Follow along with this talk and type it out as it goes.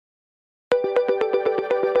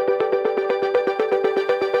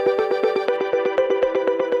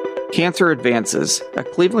Cancer Advances, a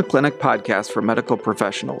Cleveland Clinic podcast for medical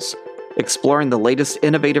professionals, exploring the latest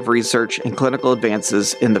innovative research and clinical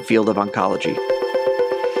advances in the field of oncology.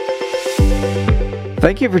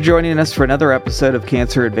 Thank you for joining us for another episode of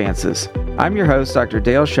Cancer Advances. I'm your host, Dr.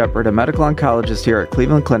 Dale Shepard, a medical oncologist here at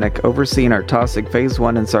Cleveland Clinic, overseeing our Taussig Phase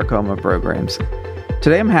 1 and sarcoma programs.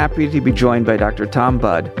 Today I'm happy to be joined by Dr. Tom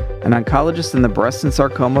Budd, an oncologist in the breast and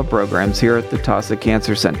sarcoma programs here at the Taussig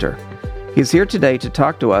Cancer Center. He's here today to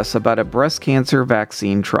talk to us about a breast cancer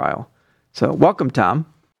vaccine trial. So welcome, Tom.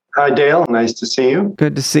 Hi, Dale. Nice to see you.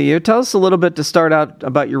 Good to see you. Tell us a little bit to start out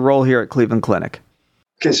about your role here at Cleveland Clinic.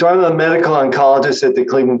 Okay, so I'm a medical oncologist at the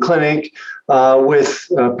Cleveland Clinic with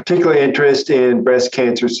particular interest in breast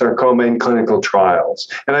cancer, sarcoma, and clinical trials.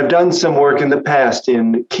 And I've done some work in the past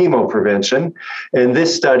in chemo prevention, and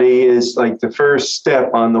this study is like the first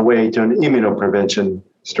step on the way to an immunoprevention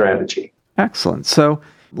strategy. Excellent. So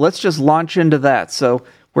let's just launch into that. So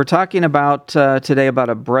we're talking about today about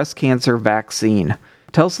a breast cancer vaccine.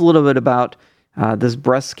 Tell us a little bit about this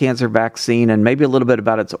breast cancer vaccine and maybe a little bit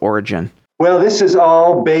about its origin. Well, this is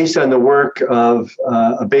all based on the work of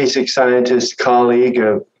a basic scientist colleague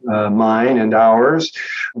of mine and ours,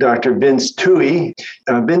 Dr. Vincent Tuohy.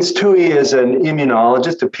 Vincent Tuohy is an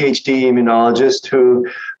immunologist, a PhD immunologist who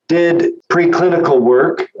did preclinical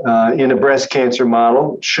work in a breast cancer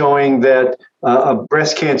model showing that a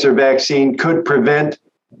breast cancer vaccine could prevent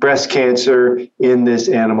breast cancer in this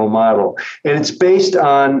animal model. And it's based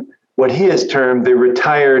on what he has termed the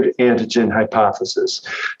retired antigen hypothesis.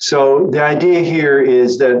 So the idea here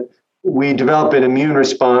is that we develop an immune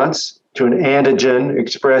response to an antigen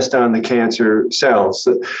expressed on the cancer cells.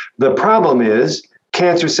 The problem is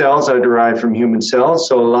cancer cells are derived from human cells,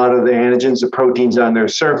 so a lot of the antigens, the proteins on their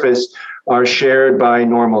surface, are shared by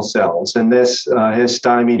normal cells, and this has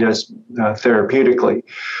stymied us therapeutically.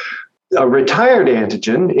 A retired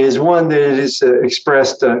antigen is one that is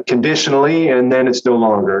expressed conditionally, and then it's no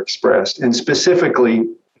longer expressed. And specifically,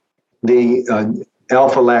 the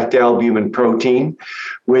alpha-lactalbumin protein,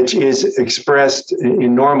 which is expressed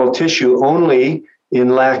in normal tissue only in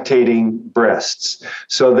lactating breasts,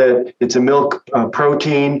 so that it's a milk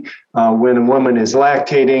protein. When a woman is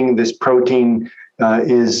lactating, this protein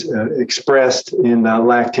is expressed in the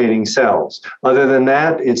lactating cells. Other than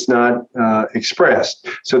that, it's not expressed.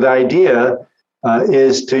 So the idea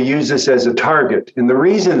is to use this as a target. And the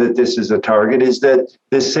reason that this is a target is that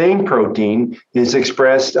this same protein is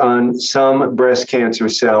expressed on some breast cancer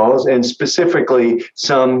cells, and specifically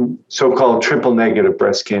some so-called triple-negative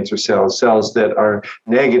breast cancer cells, cells that are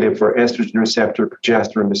negative for estrogen receptor,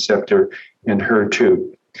 progesterone receptor, and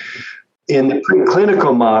HER2. In the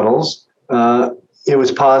preclinical models, it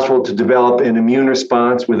was possible to develop an immune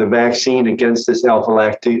response with a vaccine against this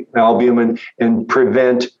alpha-lactalbumin and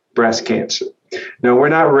prevent breast cancer. Now, we're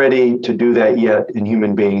not ready to do that yet in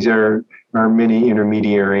human beings. There are many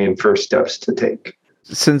intermediary and first steps to take.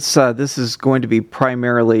 Since this is going to be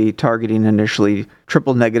primarily targeting initially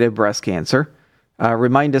triple-negative breast cancer,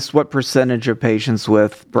 remind us what percentage of patients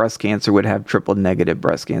with breast cancer would have triple-negative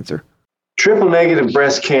breast cancer? Triple-negative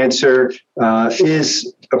breast cancer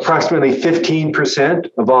is approximately 15%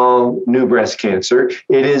 of all new breast cancer.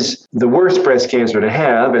 It is the worst breast cancer to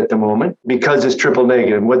have at the moment because it's triple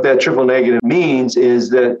negative. What that triple negative means is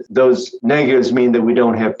that those negatives mean that we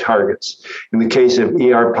don't have targets. In the case of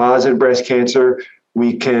ER-positive breast cancer,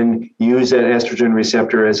 we can use that estrogen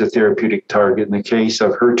receptor as a therapeutic target. In the case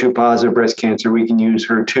of HER2-positive breast cancer, we can use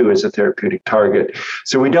HER2 as a therapeutic target.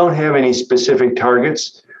 So we don't have any specific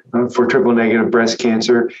targets for triple-negative breast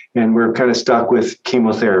cancer, and we're kind of stuck with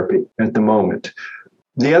chemotherapy at the moment.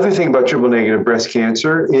 The other thing about triple-negative breast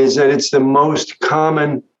cancer is that it's the most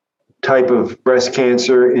common type of breast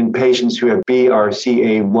cancer in patients who have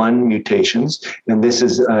BRCA1 mutations, and this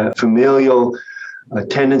is a familial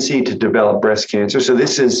tendency to develop breast cancer. So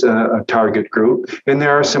this is a target group, and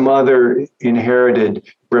there are some other inherited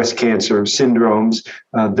breast cancer syndromes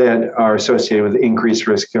that are associated with increased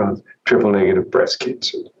risk of triple-negative breast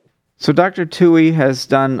cancer. So Dr. Tuohy has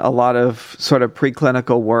done a lot of sort of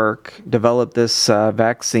preclinical work, developed this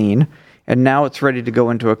vaccine, and now it's ready to go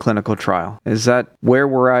into a clinical trial. Is that where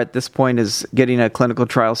we're at this point, is getting a clinical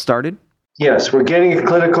trial started? Yes, we're getting a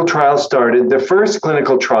clinical trial started. The first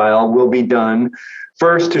clinical trial will be done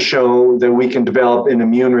first to show that we can develop an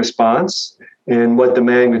immune response and what the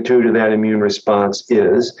magnitude of that immune response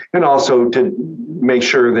is, and also to make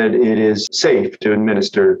sure that it is safe to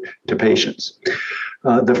administer to patients.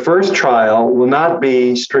 The first trial will not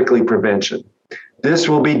be strictly prevention. This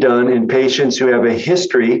will be done in patients who have a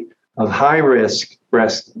history of high-risk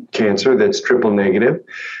breast cancer that's triple negative,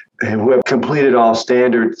 who have completed all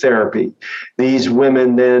standard therapy. These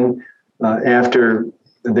women then, after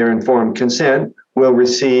their informed consent, will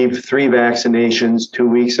receive 3 vaccinations 2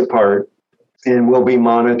 weeks apart and will be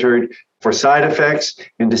monitored for side effects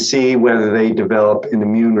and to see whether they develop an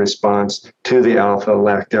immune response to the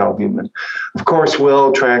alpha-lactalbumin. Of course,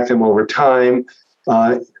 we'll track them over time.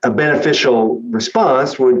 A beneficial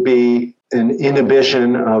response would be an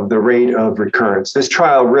inhibition of the rate of recurrence. This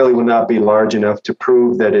trial really will not be large enough to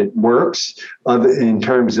prove that it works in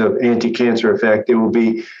terms of anti-cancer effect. It will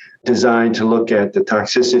be designed to look at the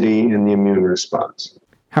toxicity and the immune response.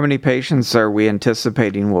 How many patients are we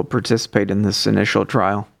anticipating will participate in this initial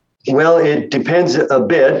trial? Well, it depends a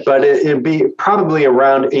bit, but it'd be probably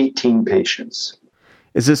around 18 patients.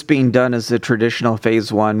 Is this being done as a traditional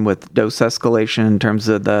phase 1 with dose escalation in terms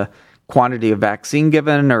of the quantity of vaccine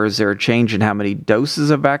given, or is there a change in how many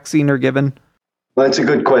doses of vaccine are given? Well, that's a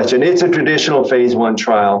good question. It's a traditional phase 1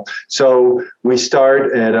 trial. So we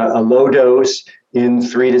start at a low dose in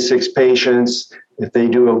 3 to 6 patients. If they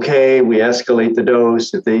do okay, we escalate the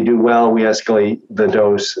dose. If they do well, we escalate the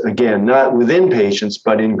dose again, not within patients,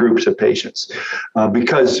 but in groups of patients.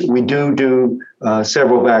 Because we do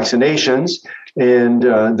several vaccinations, and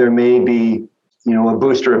there may be a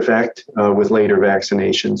booster effect with later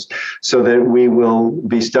vaccinations, so that we will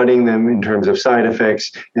be studying them in terms of side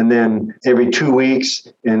effects. And then every 2 weeks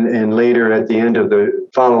and later at the end of the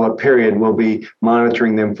follow-up period, we'll be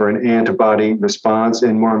monitoring them for an antibody response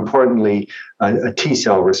and, more importantly, a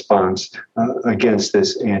T-cell response against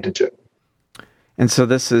this antigen. And so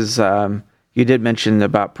this is, you did mention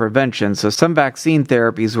about prevention. So some vaccine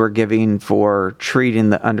therapies we're giving for treating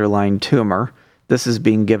the underlying tumor. This is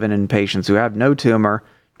being given in patients who have no tumor,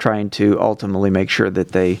 trying to ultimately make sure that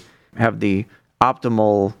they have the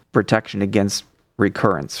optimal protection against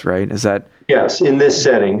recurrence, right? Is that? Yes, in this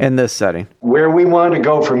setting. In this setting. Where we want to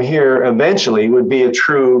go from here eventually would be a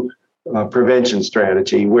true prevention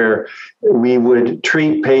strategy, where we would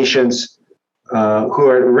treat patients who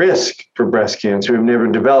are at risk for breast cancer, who've never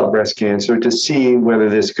developed breast cancer, to see whether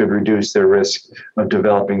this could reduce their risk of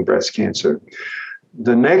developing breast cancer.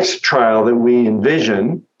 The next trial that we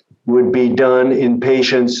envision would be done in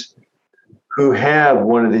patients who have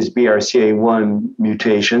one of these BRCA1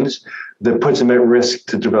 mutations that puts them at risk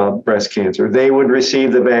to develop breast cancer. They would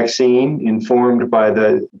receive the vaccine informed by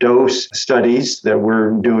the dose studies that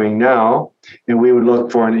we're doing now, and we would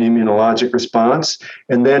look for an immunologic response.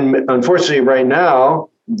 And then, unfortunately, right now,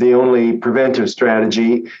 the only preventive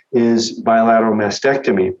strategy is bilateral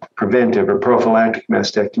mastectomy, preventive or prophylactic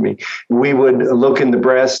mastectomy. We would look in the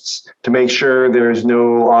breasts to make sure there is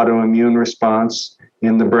no autoimmune response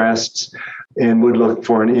in the breasts, and would look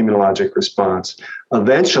for an immunologic response.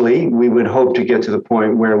 Eventually, we would hope to get to the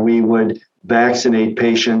point where we would vaccinate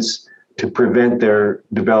patients to prevent their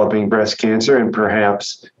developing breast cancer and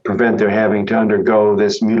perhaps prevent their having to undergo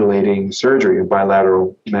this mutilating surgery of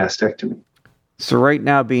bilateral mastectomy. So right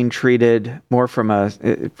now being treated more from a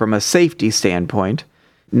safety standpoint,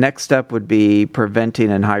 next step would be preventing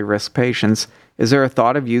in high-risk patients. Is there a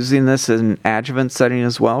thought of using this in an adjuvant setting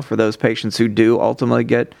as well for those patients who do ultimately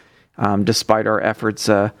get, despite our efforts,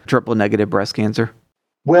 triple-negative breast cancer?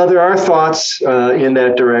 Well, there are thoughts in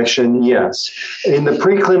that direction, yes. In the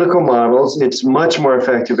preclinical models, it's much more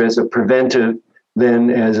effective as a preventive than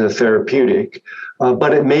as a therapeutic.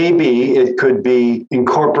 But it could be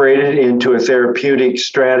incorporated into a therapeutic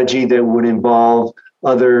strategy that would involve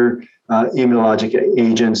other immunologic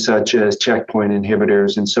agents such as checkpoint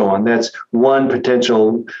inhibitors and so on. That's one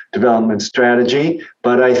potential development strategy.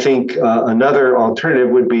 But I think another alternative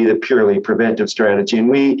would be the purely preventive strategy. And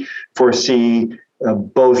we foresee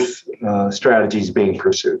both strategies being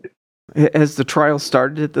pursued. Has the trial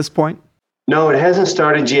started at this point? No, it hasn't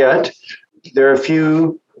started yet. There are a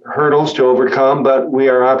few hurdles to overcome, but we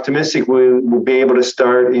are optimistic we will be able to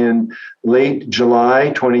start in late July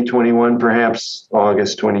 2021, perhaps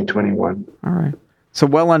August 2021. All right. So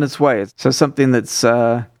well on its way. So something that's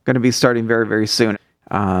going to be starting very, very soon.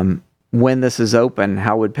 When this is open,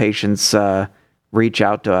 how would patients reach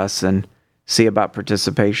out to us and see about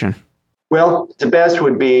participation? Well, the best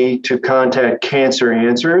would be to contact Cancer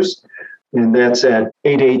Answers, and that's at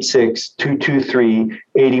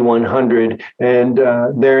 886-223-8100, and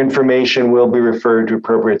their information will be referred to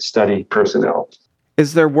appropriate study personnel.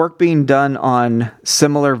 Is there work being done on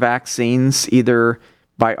similar vaccines, either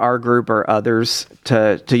by our group or others,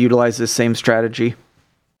 to utilize this same strategy?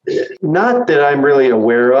 Not that I'm really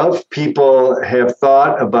aware of. People have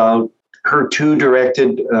thought about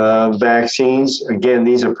HER2-directed vaccines. Again,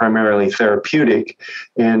 these are primarily therapeutic,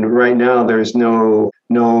 and right now there's no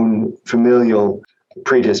known familial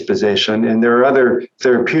predisposition. And there are other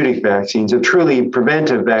therapeutic vaccines. A truly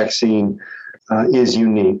preventive vaccine is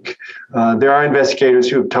unique. There are investigators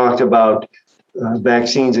who have talked about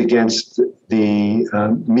vaccines against the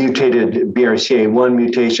mutated BRCA1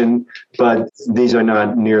 mutation, but these are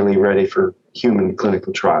not nearly ready for human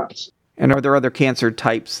clinical trials. And are there other cancer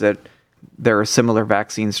types that there are similar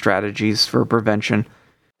vaccine strategies for prevention?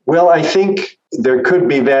 Well, I think there could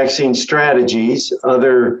be vaccine strategies,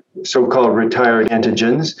 other so-called retired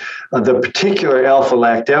antigens. The particular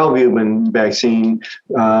alpha-lactalbumin vaccine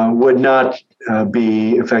would not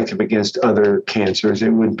be effective against other cancers.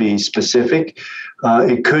 It would be specific.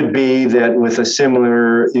 It could be that with a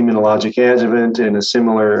similar immunologic adjuvant and a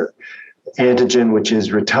similar antigen which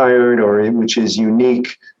is retired or which is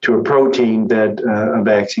unique to a protein, that a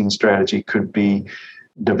vaccine strategy could be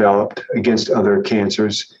developed against other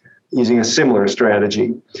cancers using a similar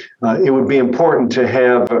strategy. It would be important to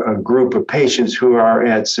have a group of patients who are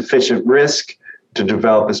at sufficient risk to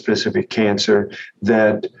develop a specific cancer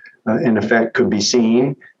that in effect could be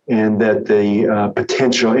seen, and that the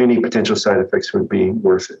any potential side effects would be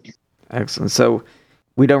worth it. Excellent. So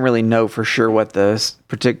we don't really know for sure what the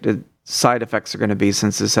predicted side effects are going to be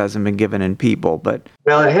since this hasn't been given in people, but...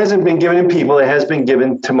 Well, it hasn't been given in people. It has been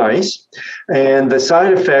given to mice. And the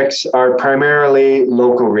side effects are primarily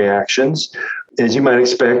local reactions. As you might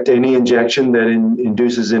expect, any injection that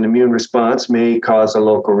induces an immune response may cause a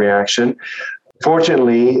local reaction.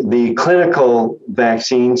 Fortunately, the clinical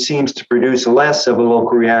vaccine seems to produce less of a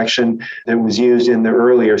local reaction than was used in the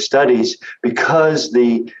earlier studies because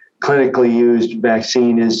the clinically used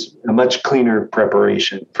vaccine is a much cleaner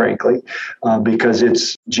preparation, frankly, because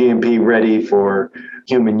it's GMP ready for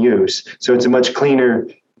human use. So it's a much cleaner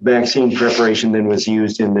vaccine preparation than was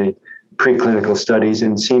used in the preclinical studies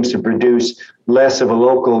and seems to produce less of a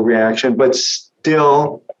local reaction, but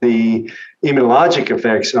still the immunologic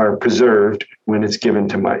effects are preserved when it's given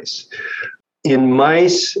to mice. In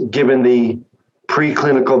mice, given the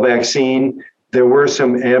preclinical vaccine, there were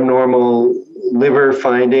some abnormal liver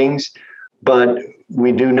findings, but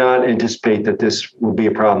we do not anticipate that this will be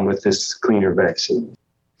a problem with this cleaner vaccine.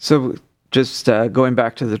 So just going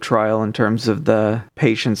back to the trial in terms of the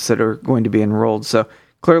patients that are going to be enrolled. So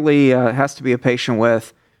clearly it has to be a patient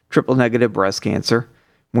with triple-negative breast cancer.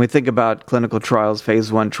 When we think about clinical trials, phase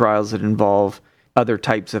 1 trials that involve other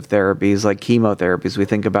types of therapies like chemotherapies, we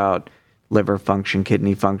think about liver function,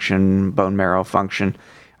 kidney function, bone marrow function.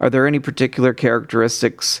 Are there any particular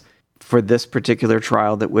characteristics for this particular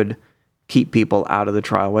trial that would keep people out of the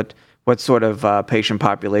trial? What sort of patient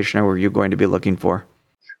population are you going to be looking for?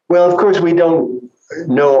 Well, of course, we don't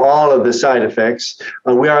know all of the side effects.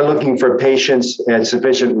 We are looking for patients at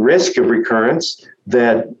sufficient risk of recurrence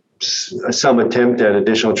that some attempt at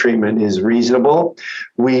additional treatment is reasonable.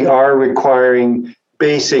 We are requiring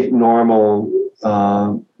basic normal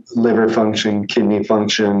liver function, kidney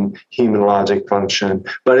function, hematologic function,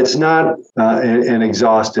 but it's not an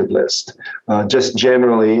exhaustive list, just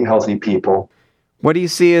generally healthy people. What do you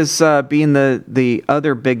see as being the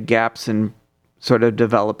other big gaps in sort of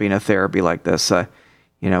developing a therapy like this?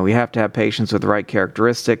 We have to have patients with the right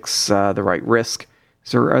characteristics, the right risk.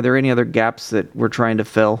 So are there any other gaps that we're trying to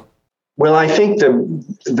fill? Well, I think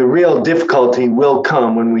the real difficulty will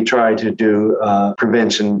come when we try to do a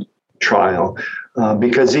prevention trial,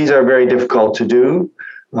 because these are very difficult to do.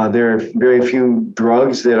 There are very few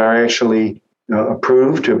drugs that are actually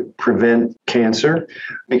approved to prevent cancer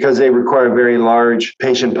because they require very large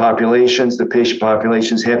patient populations. The patient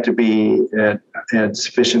populations have to be at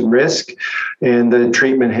sufficient risk, and the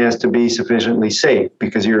treatment has to be sufficiently safe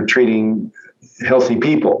because you're treating healthy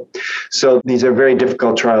people. So these are very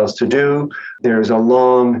difficult trials to do. There's a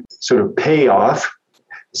long sort of payoff,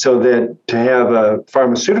 so that to have a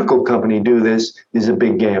pharmaceutical company do this is a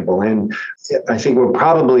big gamble. And I think we'll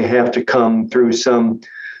probably have to come through some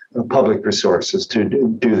public resources to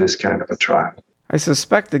do this kind of a trial. I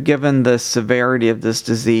suspect that given the severity of this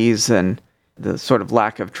disease and the sort of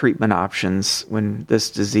lack of treatment options when this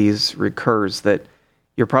disease recurs, that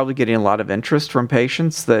you're probably getting a lot of interest from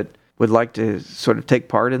patients that would like to sort of take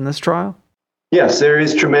part in this trial? Yes, there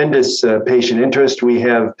is tremendous patient interest. We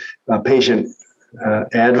have patient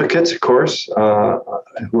advocates, of course,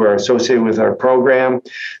 who are associated with our program.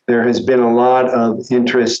 There has been a lot of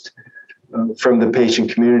interest from the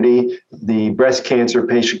patient community. The breast cancer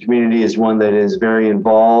patient community is one that is very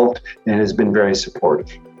involved and has been very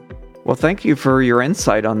supportive. Well, thank you for your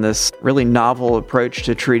insight on this really novel approach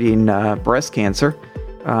to treating breast cancer.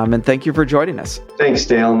 And thank you for joining us. Thanks,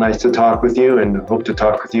 Dale. Nice to talk with you, and hope to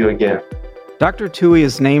talk with you again. Dr. Tuohy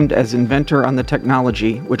is named as inventor on the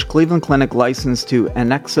technology, which Cleveland Clinic licensed to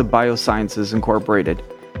Annexa Biosciences Incorporated.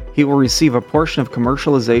 He will receive a portion of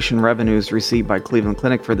commercialization revenues received by Cleveland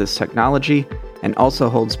Clinic for this technology and also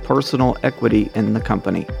holds personal equity in the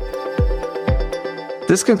company.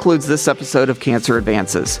 This concludes this episode of Cancer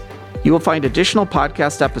Advances. You will find additional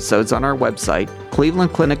podcast episodes on our website,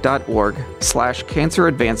 clevelandclinic.org/Cancer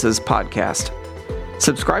Advances Podcast.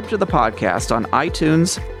 Subscribe to the podcast on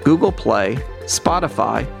iTunes, Google Play,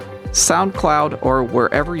 Spotify, SoundCloud, or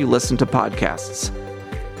wherever you listen to podcasts.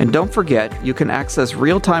 And don't forget, you can access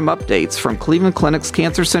real-time updates from Cleveland Clinic's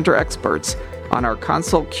Cancer Center experts on our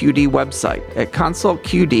Consult QD website at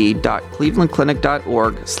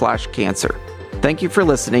consultqd.clevelandclinic.org/cancer. Thank you for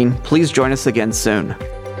listening. Please join us again soon.